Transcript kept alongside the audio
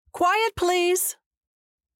Quiet, please.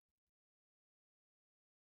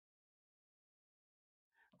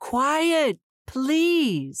 Quiet,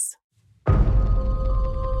 please.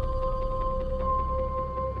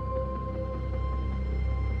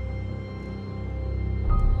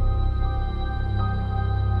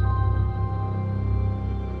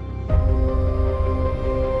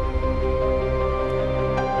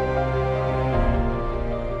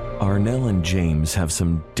 Arnell and James have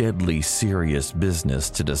some deadly serious business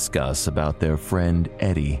to discuss about their friend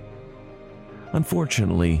Eddie.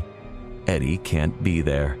 Unfortunately, Eddie can't be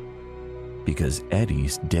there because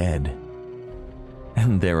Eddie's dead.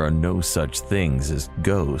 And there are no such things as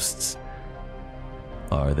ghosts,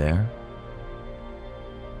 are there?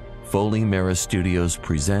 Foley Mara Studios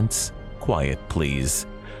presents Quiet Please,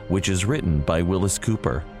 which is written by Willis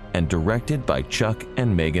Cooper and directed by Chuck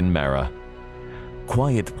and Megan Mara.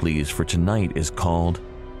 Quiet Please for tonight is called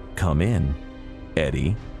Come In,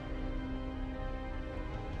 Eddie.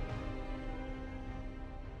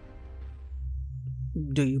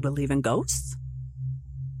 Do you believe in ghosts?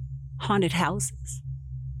 Haunted houses?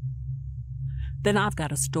 Then I've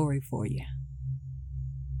got a story for you.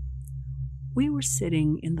 We were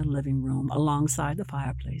sitting in the living room alongside the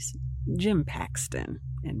fireplace, Jim Paxton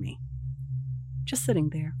and me, just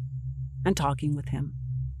sitting there and talking with him,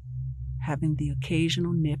 having the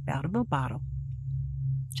occasional nip out of a bottle,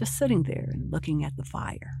 just sitting there and looking at the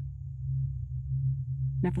fire.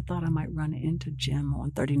 Never thought I might run into Jim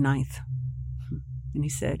on 39th. And he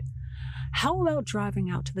said, "How about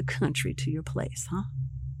driving out to the country to your place, huh?"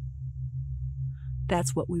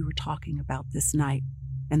 That's what we were talking about this night,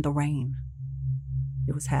 and the rain.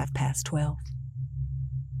 It was 12:30.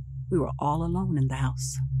 We were all alone in the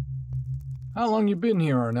house. How long you been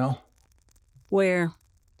here, Arnell? Where?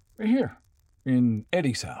 We're here, in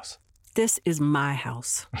Eddie's house. This is my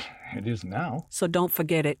house. It is now. So don't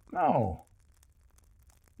forget it. No.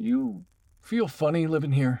 You feel funny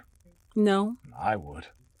living here? No. I would.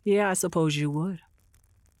 Yeah, I suppose you would.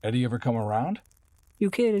 Eddie ever come around?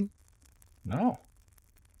 You kidding? No.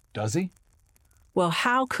 Does he? Well,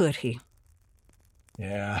 how could he?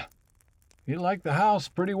 Yeah. He liked the house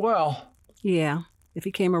pretty well. Yeah. If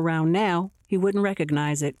he came around now, he wouldn't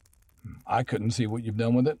recognize it. I couldn't see what you've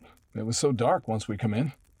done with it. It was so dark once we come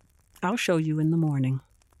in. I'll show you in the morning.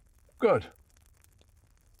 Good.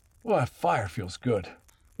 Well, that fire feels good.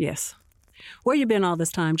 Yes. Where you been all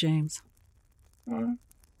this time, James?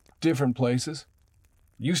 Different places.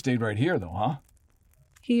 You stayed right here, though, huh?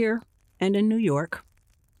 Here and in New York.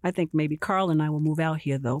 I think maybe Carl and I will move out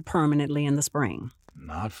here, though, permanently in the spring.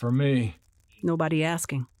 Not for me. Nobody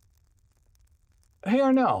asking. Hey,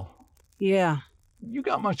 Arnell. Yeah. You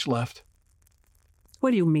got much left?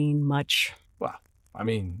 What do you mean, much? Well, I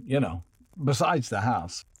mean, besides the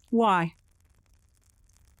house. Why?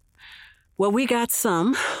 Well, we got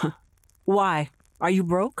some. Why? Are you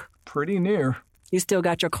broke? Pretty near. You still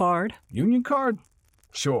got your card? Union card?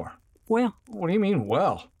 Sure. Well. What do you mean,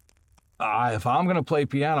 well? If I'm going to play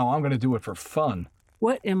piano, I'm going to do it for fun.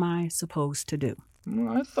 What am I supposed to do?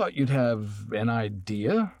 I thought you'd have an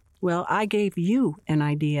idea. Well, I gave you an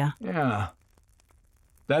idea. Yeah.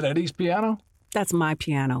 That Eddie's piano? That's my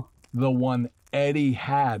piano. The one Eddie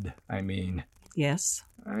had, I mean. Yes.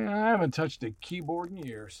 I haven't touched a keyboard in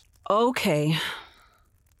years. Okay.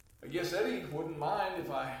 I guess Eddie wouldn't mind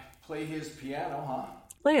if I play his piano, huh?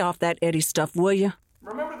 Lay off that Eddie stuff, will you?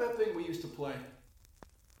 Remember that thing we used to play?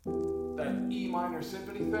 That E minor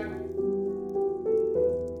symphony thing?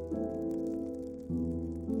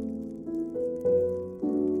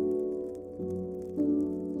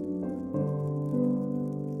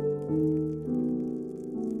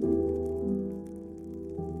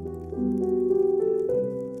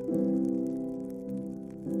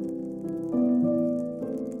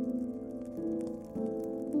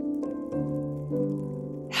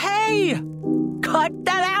 Cut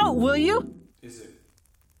that out, will you? Is it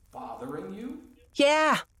bothering you?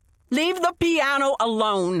 Yeah. Leave the piano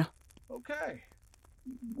alone. Okay.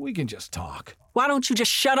 We can just talk. Why don't you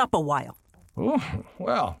just shut up a while? Oh,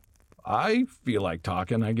 well, I feel like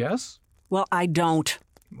talking, I guess. Well, I don't.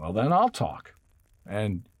 Well, then I'll talk.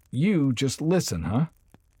 And you just listen, huh?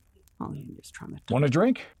 Oh, you're just trying to talk. Want a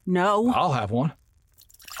drink? No. I'll have one.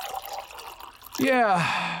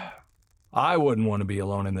 Yeah. I wouldn't want to be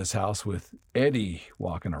alone in this house with Eddie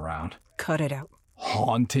walking around. Cut it out.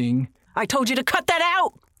 Haunting. I told you to cut that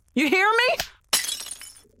out! You hear me?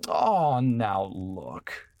 Oh, now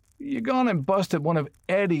look. You gone and busted one of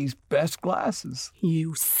Eddie's best glasses.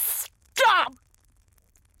 You stop!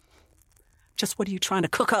 Just what are you trying to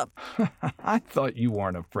cook up? I thought you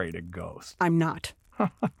weren't afraid of ghosts. I'm not.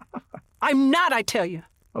 I'm not, I tell you.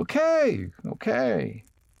 Okay.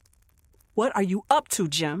 What are you up to,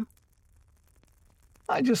 Jim?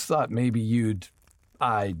 I just thought maybe you'd,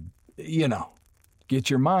 get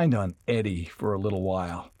your mind on Eddie for a little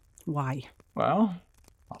while. Why? Well,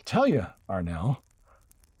 I'll tell you, Arnell.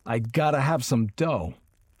 I gotta have some dough.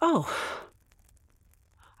 Oh,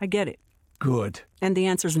 I get it. Good. And the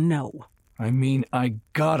answer's no. I mean, I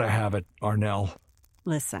gotta have it, Arnell.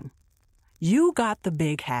 Listen, you got the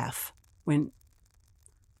big half when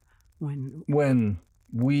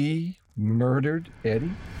we murdered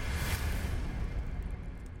Eddie?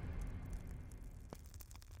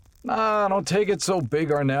 Nah, don't take it so big,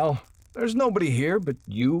 Arnell. There's nobody here but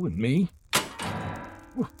you and me.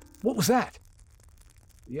 What was that?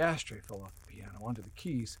 The ashtray fell off the piano onto the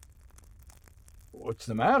keys. What's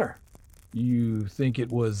the matter? You think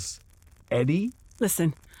it was Eddie?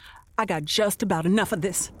 Listen, I got just about enough of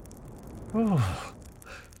this. Oh,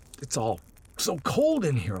 it's all so cold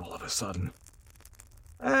in here all of a sudden.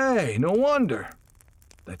 Hey, no wonder.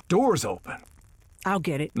 That door's open. I'll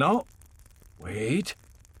get it. No. Wait.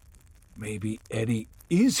 Maybe Eddie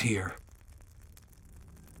is here.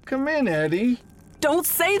 Come in, Eddie. Don't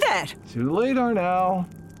say that! Too late, Arnell.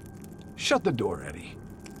 Shut the door, Eddie.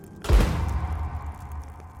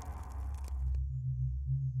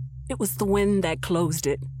 It was the wind that closed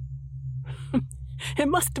it. It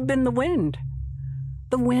must have been the wind.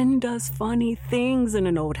 The wind does funny things in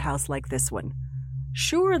an old house like this one.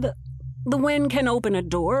 Sure, the wind can open a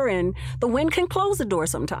door and the wind can close a door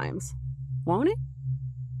sometimes. Won't it?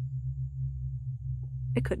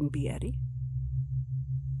 It couldn't be Eddie.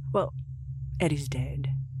 Well, Eddie's dead.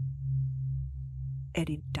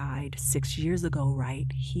 Eddie died 6 years ago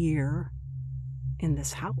right here in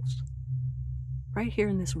this house. Right here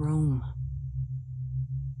in this room.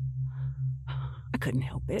 I couldn't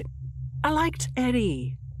help it. I liked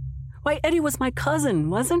Eddie. Why, Eddie was my cousin,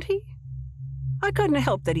 wasn't he? I couldn't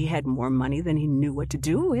help that he had more money than he knew what to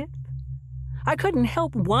do with. I couldn't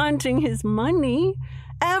help wanting his money.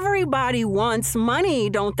 Everybody wants money,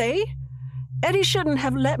 don't they? Eddie shouldn't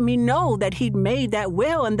have let me know that he'd made that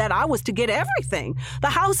will and that I was to get everything, the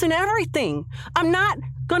house and everything. I'm not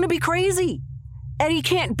gonna be crazy. Eddie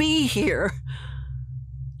can't be here.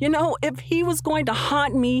 You know, if he was going to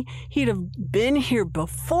haunt me, he'd have been here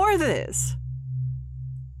before this.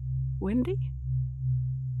 Wendy?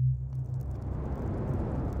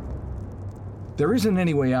 There isn't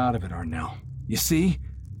any way out of it, Arnell. You see?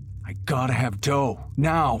 I gotta have dough.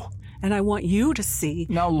 Now. And I want you to see.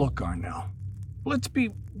 Now look, Arnell. Let's be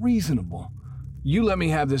reasonable. You let me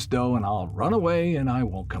have this dough and I'll run away and I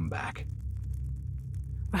won't come back.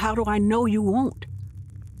 How do I know you won't?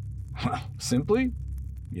 Well, simply,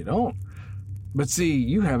 you don't. But see,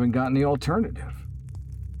 you haven't got any alternative.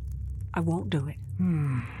 I won't do it.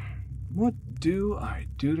 What do I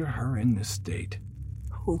do to her in this state?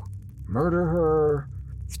 Who? Murder her?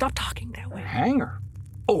 Stop talking that way. Hang her?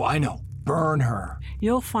 Oh, I know. Burn her.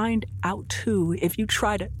 You'll find out, too, if you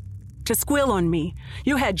try to squeal on me.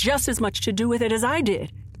 You had just as much to do with it as I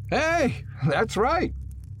did. Hey, that's right.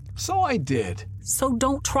 So I did. So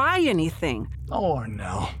don't try anything. Oh,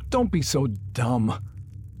 Arnell, don't be so dumb.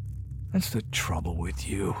 That's the trouble with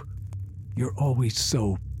you. You're always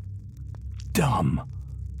so dumb.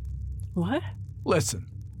 What? Listen,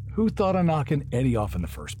 who thought of knocking Eddie off in the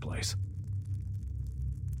first place?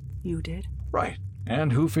 You did? Right.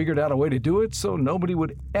 And who figured out a way to do it so nobody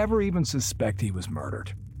would ever even suspect he was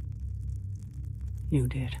murdered? You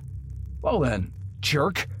did. Well then,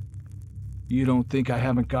 jerk. You don't think I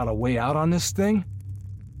haven't got a way out on this thing?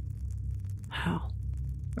 How?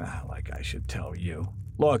 Like I should tell you.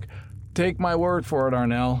 Look, take my word for it,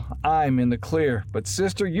 Arnell. I'm in the clear, but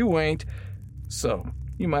sister, you ain't. So,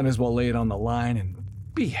 you might as well lay it on the line and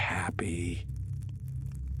be happy.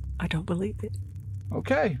 I don't believe it.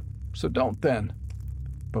 Okay, so don't then.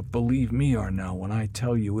 But believe me, Arnell, when I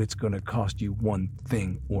tell you it's gonna cost you one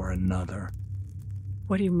thing or another.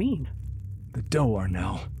 What do you mean? The dough,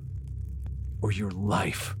 Arnell. Or your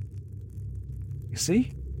life. You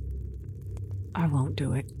see? I won't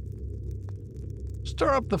do it. Stir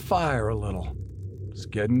up the fire a little. It's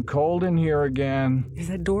getting cold in here again. Is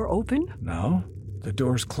that door open? No, the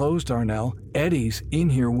door's closed, Arnell. Eddie's in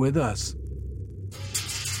here with us.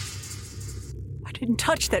 I didn't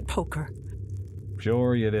touch that poker.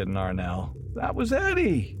 Sure you didn't, Arnell. That was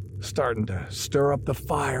Eddie, starting to stir up the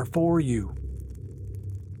fire for you.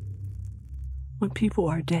 When people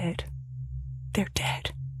are dead, they're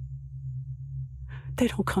dead. They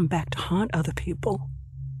don't come back to haunt other people.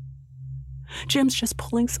 Jim's just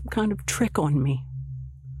pulling some kind of trick on me.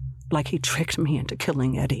 Like he tricked me into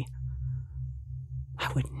killing Eddie.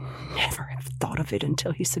 I would never have thought of it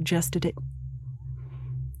until he suggested it.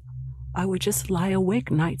 I would just lie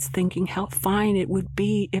awake nights thinking how fine it would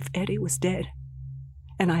be if Eddie was dead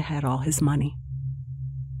and I had all his money.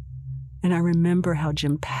 And I remember how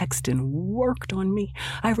Jim Paxton worked on me.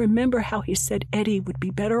 I remember how he said Eddie would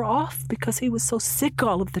be better off because he was so sick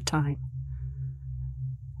all of the time.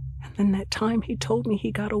 And then that time he told me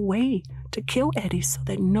he got away to kill Eddie so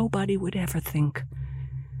that nobody would ever think.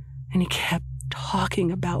 And he kept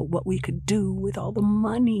talking about what we could do with all the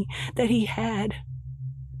money that he had.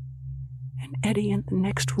 And Eddie in the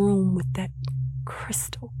next room with that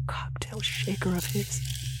crystal cocktail shaker of his,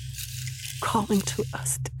 calling to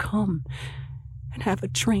us to come and have a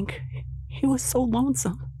drink. He was so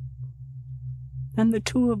lonesome. And the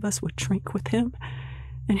two of us would drink with him,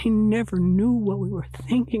 and he never knew what we were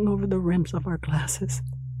thinking over the rims of our glasses.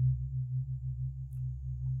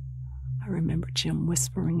 I remember Jim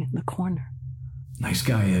whispering in the corner, "Nice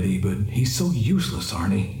guy, Eddie, but he's so useless,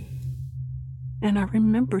 Arnie." And I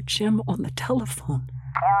remember Jim on the telephone.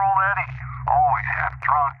 "Poor old Eddie, always half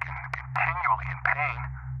drunk and continually in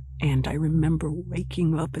pain." And I remember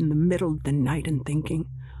waking up in the middle of the night and thinking,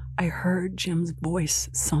 I heard Jim's voice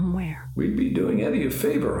somewhere. "We'd be doing Eddie a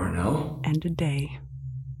favor, Arnell." And a day,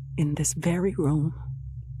 in this very room,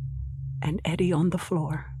 and Eddie on the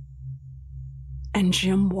floor, and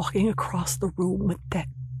Jim walking across the room with that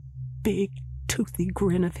big, toothy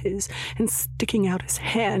grin of his and sticking out his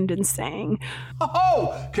hand and saying,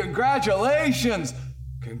 "Oh, congratulations!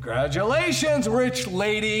 Congratulations, rich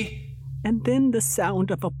lady!" And then the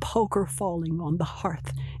sound of a poker falling on the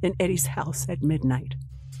hearth in Eddie's house at midnight,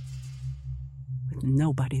 with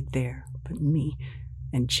nobody there but me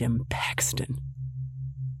and Jim Paxton.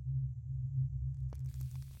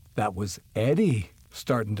 That was Eddie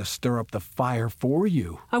starting to stir up the fire for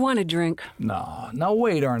you. I want a drink. No,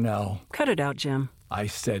 wait, Arnell. Cut it out, Jim. I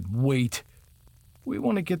said wait. We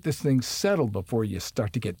want to get this thing settled before you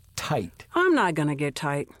start to get tight. I'm not gonna get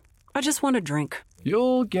tight. I just want a drink.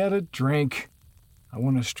 You'll get a drink. I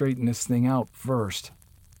want to straighten this thing out first.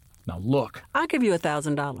 Now look. I'll give you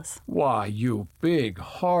 $1,000. Why, you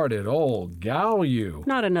big-hearted old gal, you.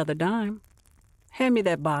 Not another dime. Hand me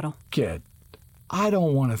that bottle. Kid, I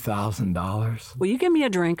don't want $1,000. Will you give me a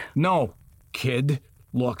drink? No, kid.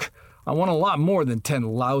 Look, I want a lot more than 10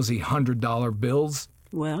 lousy $100 bills.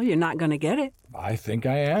 Well, you're not gonna get it. I think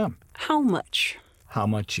I am. How much? How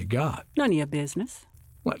much you got? None of your business.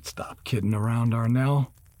 Let's stop kidding around,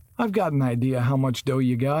 Arnell. I've got an idea how much dough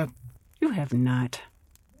you got. You have not.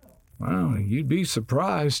 Well, you'd be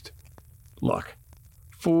surprised. Look,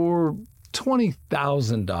 for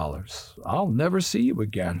 $20,000, I'll never see you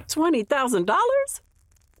again. $20,000?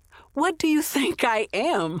 What do you think I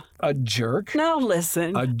am? A jerk? Now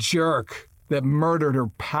listen. A jerk that murdered her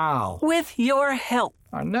pal. With your help.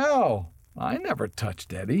 I know. I never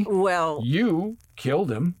touched Eddie. Well, You killed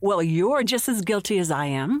him. well, you're just as guilty as I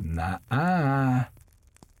am. Nuh-uh.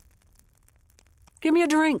 Give me a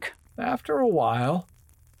drink. After a while.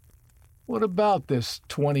 What about this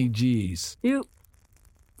 20 G's?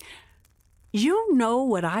 You know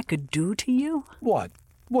what I could do to you? What?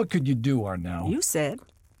 What could you do, Arnell? You said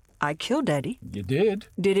I killed Eddie. You did?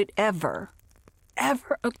 Did it ever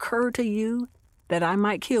occur to you that I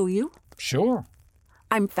might kill you? Sure.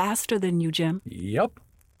 I'm faster than you, Jim. Yep.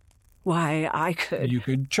 Why, I could. You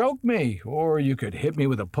could choke me, or you could hit me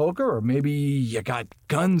with a poker, or maybe you got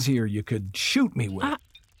guns here you could shoot me with.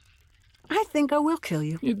 I think I will kill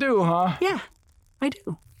you. You do, huh? Yeah, I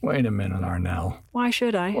do. Wait a minute, Arnell. Why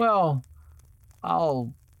should I? Well,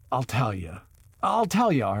 I'll tell you. I'll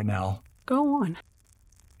tell you, Arnell. Go on.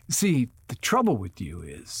 See, the trouble with you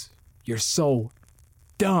is you're so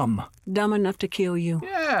dumb. Dumb enough to kill you.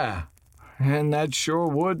 Yeah, and that sure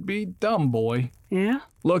would be dumb, boy. Yeah?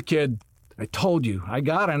 Look, kid, I told you, I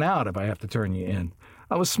got an out if I have to turn you in.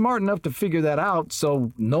 I was smart enough to figure that out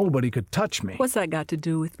so nobody could touch me. What's that got to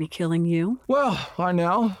do with me killing you? Well,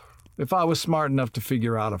 Arnell, if I was smart enough to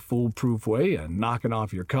figure out a foolproof way of knocking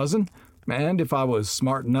off your cousin, and if I was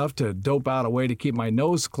smart enough to dope out a way to keep my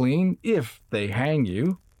nose clean if they hang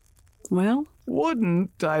you, Well,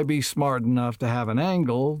 wouldn't I be smart enough to have an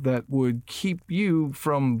angle that would keep you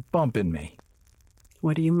from bumping me?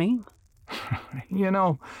 what do you mean? You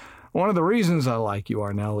know, one of the reasons I like you,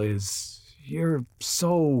 Arnell, is you're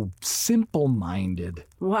so simple-minded.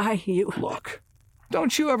 Why, you... Look,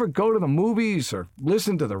 don't you ever go to the movies or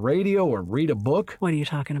listen to the radio or read a book? What are you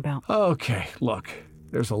talking about? Okay, look,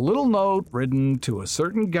 there's a little note written to a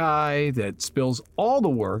certain guy that spills all the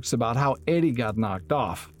works about how Eddie got knocked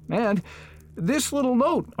off. And this little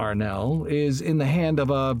note, Arnell, is in the hand of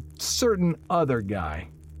a certain other guy.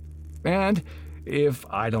 And If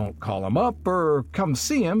I don't call him up or come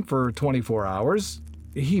see him for 24 hours,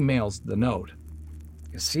 he mails the note.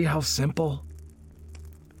 You see how simple?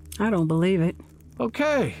 I don't believe it.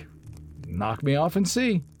 Okay, knock me off and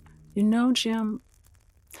see. You know, Jim,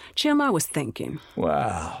 I was thinking.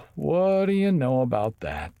 Well, what do you know about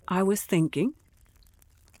that? I was thinking,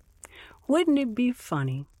 wouldn't it be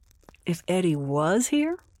funny if Eddie was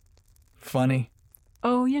here? Funny?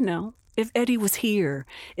 Oh, you know, if Eddie was here.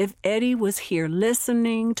 If Eddie was here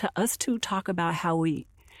listening to us two talk about how we...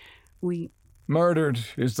 Murdered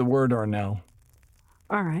is the word, Arnell.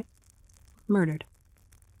 All right, murdered.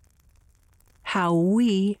 How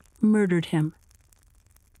we murdered him.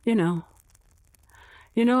 You know,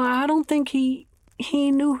 I don't think he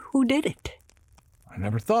knew who did it. I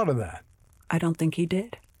never thought of that. I don't think he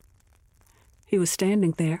did. He was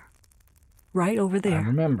standing there, right over there. I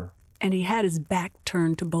remember. And he had his back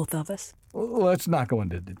turned to both of us. Well, let's not go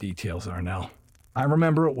into the details, Arnell. I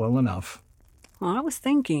remember it well enough. Well, I was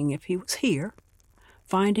thinking if he was here,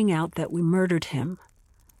 finding out that we murdered him,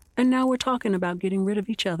 and now we're talking about getting rid of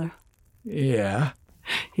each other. Yeah?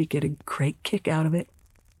 He'd get a great kick out of it.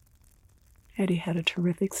 Eddie had a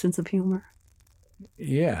terrific sense of humor.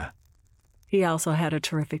 Yeah. He also had a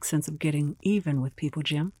terrific sense of getting even with people,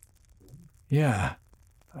 Jim. Yeah.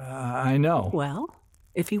 I know. Well,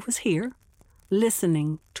 if he was here,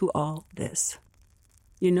 listening to all this,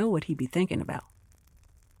 you know what he'd be thinking about.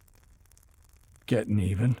 Getting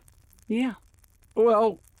even? Yeah.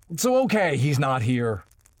 Well, so okay, he's not here.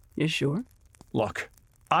 You sure? Look,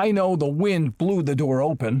 I know the wind blew the door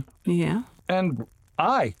open. Yeah. And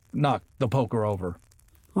I knocked the poker over.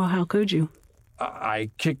 Well, how could you? I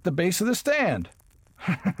kicked the base of the stand.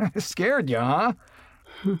 Scared you, huh?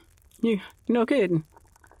 No kidding.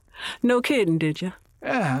 No kidding, did you?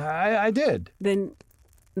 Yeah, I did. Then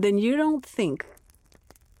you don't think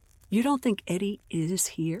Eddie is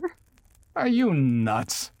here? Are you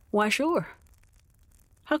nuts? Why, sure.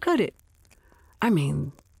 How could it? I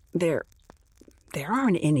mean, there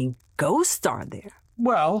aren't any ghosts, are there?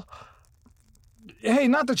 Well, hey,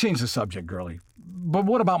 not to change the subject, girlie, but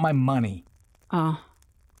what about my money? Oh,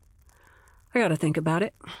 I gotta think about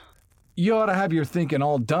it. You ought to have your thinking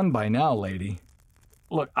all done by now, lady.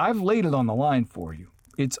 Look, I've laid it on the line for you.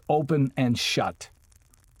 It's open and shut.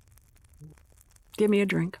 Give me a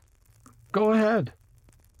drink. Go ahead.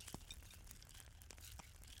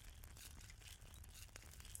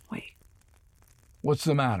 Wait. What's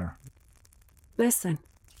the matter? Listen.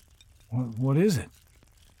 What is it?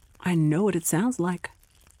 I know what it sounds like.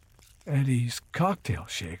 Eddie's cocktail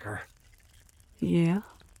shaker. Yeah?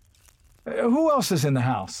 Who else is in the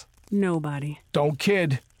house? Nobody. Don't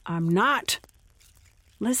kid. I'm not.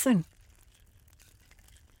 Listen.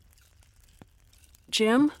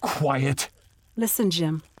 Jim? Quiet. Listen,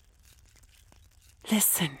 Jim.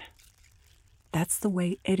 Listen. That's the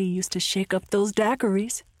way Eddie used to shake up those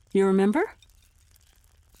daiquiris. You remember?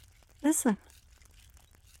 Listen.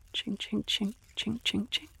 Ching, ching, ching, ching, ching,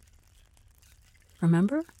 ching.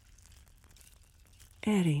 Remember?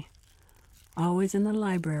 Eddie, always in the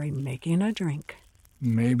library making a drink.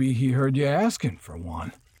 Maybe he heard you asking for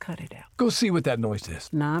one. Cut it out. Go see what that noise is.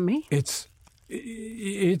 Not me. It's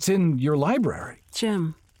in your library.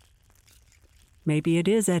 Jim. Maybe it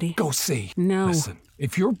is Eddie. Go see. No. Listen,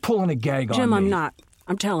 if you're pulling a gag on me... Jim, I'm not.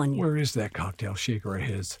 I'm telling you. Where is that cocktail shaker of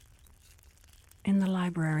his? In the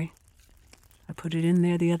library. I put it in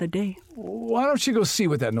there the other day. Why don't you go see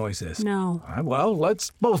what that noise is? No. All right, well, let's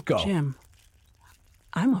both go. Jim,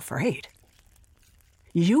 I'm afraid.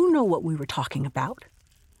 You know what we were talking about.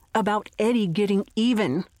 About Eddie getting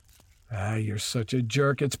even. You're such a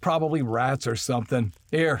jerk. It's probably rats or something.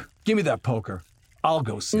 Here, give me that poker. I'll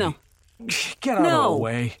go see. No. Get out of the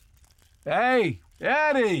way. Hey,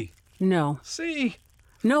 Eddie. No. See?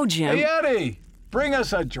 No, Jim. Hey, Eddie, bring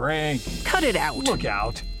us a drink. Cut it out. Look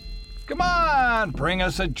out. Come on, bring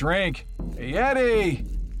us a drink. Hey, Eddie.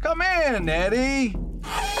 Come in, Eddie.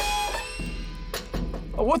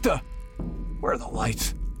 Oh, what the? Where are the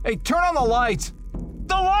lights? Hey, turn on the lights.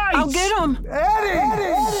 The lights! I'll get him.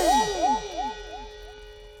 Eddie!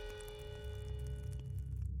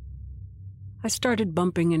 I started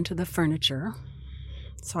bumping into the furniture,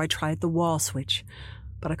 so I tried the wall switch,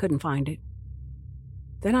 but I couldn't find it.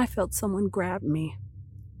 Then I felt someone grab me.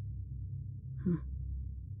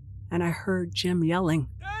 And I heard Jim yelling.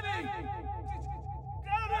 Eddie!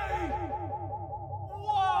 Eddie!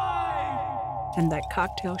 Why? And that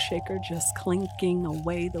cocktail shaker just clinking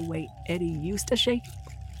away the way Eddie used to shake.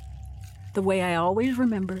 The way I always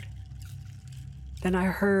remembered. Then I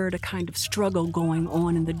heard a kind of struggle going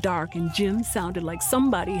on in the dark, and Jim sounded like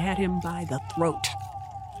somebody had him by the throat.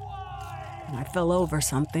 I fell over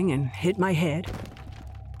something and hit my head.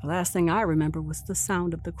 The last thing I remember was the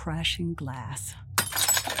sound of the crashing glass.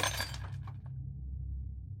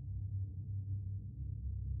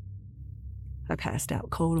 I passed out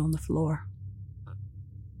cold on the floor.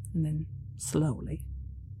 And then slowly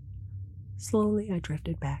I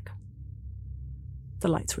drifted back. The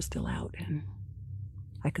lights were still out, and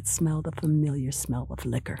I could smell the familiar smell of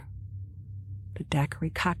liquor. The daiquiri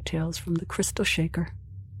cocktails from the crystal shaker.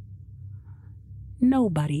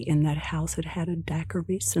 Nobody in that house had had a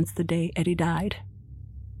daiquiri since the day Eddie died.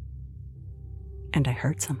 And I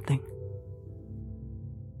heard something.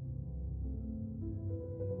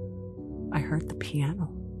 I heard the piano.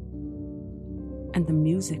 And the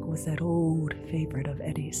music was that old favorite of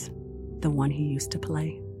Eddie's, the one he used to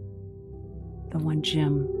play. The one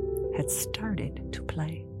Jim had started to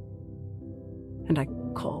play. And I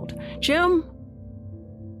called, "Jim!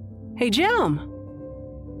 Hey, Jim!"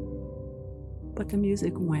 But the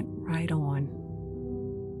music went right on,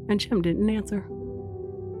 and Jim didn't answer.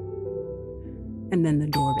 And then the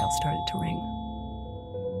doorbell started to ring.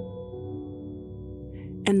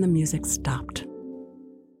 And the music stopped.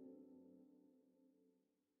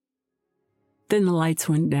 Then the lights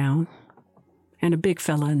went down, and a big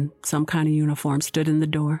fella in some kind of uniform stood in the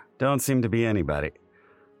door. Don't seem to be anybody.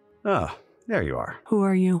 Oh, there you are. "Who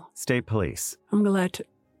are you?" State Police. "I'm glad to...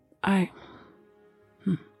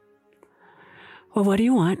 Well, what do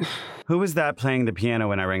you want?" Who was that playing the piano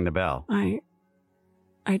when I rang the bell? I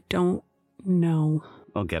don't know.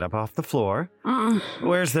 Well, get up off the floor.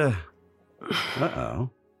 Where's the... Uh-oh.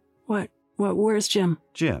 What? Where's Jim?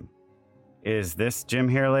 Jim. Is this Jim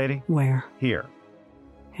here, lady? Where? Here.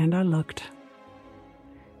 And I looked,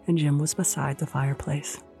 and Jim was beside the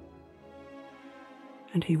fireplace.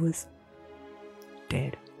 And he was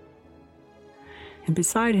dead. And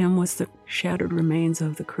beside him was the shattered remains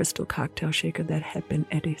of the crystal cocktail shaker that had been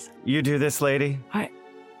Eddie's. You do this, lady?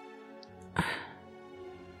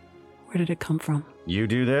 Where did it come from? You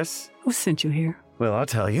do this? Who sent you here? Well, I'll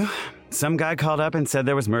tell you. Some guy called up and said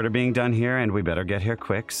there was murder being done here and we better get here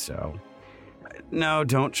quick, so... No,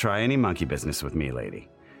 don't try any monkey business with me, lady.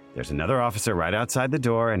 There's another officer right outside the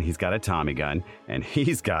door and he's got a Tommy gun and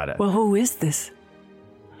he's got a... Well, who is this?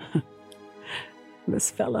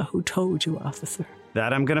 This fella who told you, officer.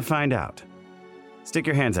 That I'm gonna find out. Stick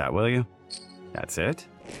your hands out, will you? That's it.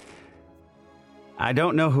 I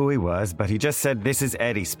don't know who he was, but he just said, "This is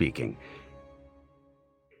Eddie speaking."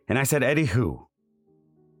 And I said, "Eddie who?"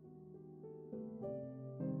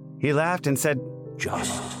 He laughed and said,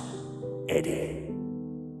 "Just Eddie."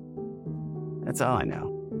 That's all I know.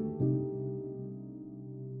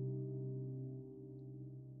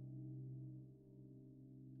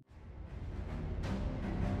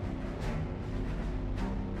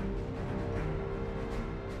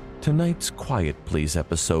 Tonight's Quiet Please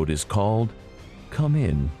episode is called Come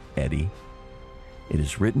In, Eddie. It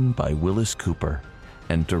is written by Willis Cooper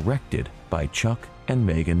and directed by Chuck and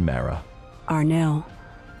Megan Mara. Arnell,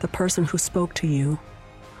 the person who spoke to you,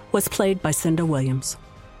 was played by Cinda Williams.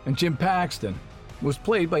 And Jim Paxton was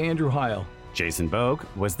played by Andrew Heil. Jason Bogue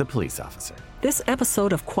was the police officer. This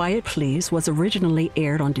episode of Quiet Please was originally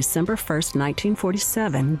aired on December 1st,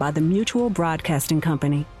 1947 by the Mutual Broadcasting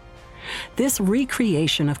Company. This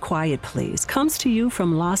recreation of Quiet Please comes to you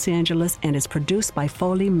from Los Angeles and is produced by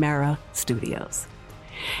Foley Mara Studios.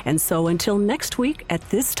 And so until next week at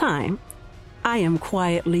this time, I am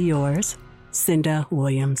quietly yours, Cinda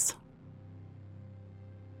Williams.